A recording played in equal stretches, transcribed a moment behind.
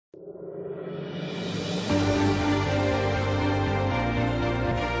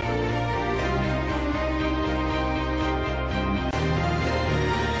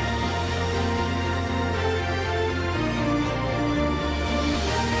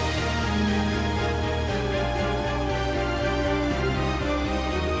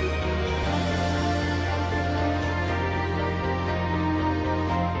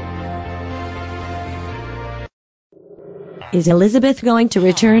Is Elizabeth going to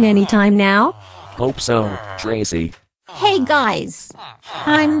return anytime now? Hope so, Tracy. Hey guys,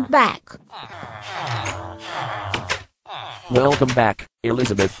 I'm back. Welcome back,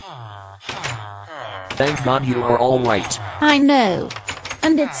 Elizabeth. Thank God you are all right. I know.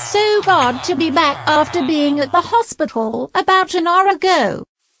 And it's so good to be back after being at the hospital about an hour ago.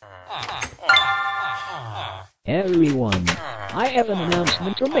 Everyone, I have an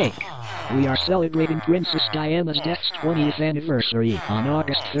announcement to make. We are celebrating Princess Diana's death's 20th anniversary on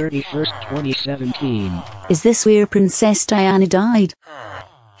August 31st, 2017. Is this where Princess Diana died?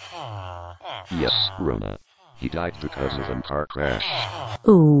 Yes, Rona. He died because of a car crash.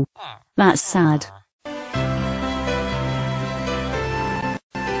 Oh, that's sad.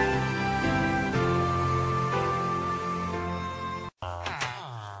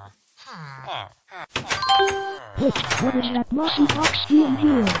 What is that mossy box doing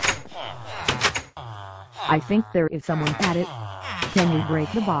here? I think there is someone at it. Can you break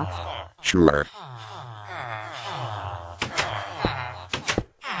the box? Sure.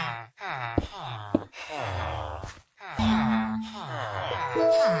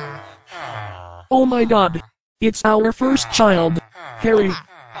 Oh my God. It's our first child, Harry.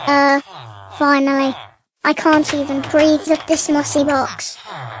 Finally. I can't even breathe with this mossy box.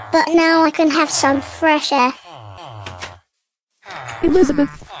 But now I can have some fresh air.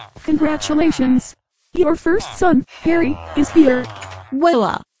 Elizabeth, congratulations. Your first son, Harry, is here.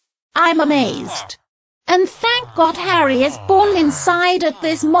 Whoa, I'm amazed. And thank God Harry is born inside at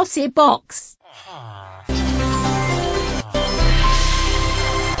this mossy box.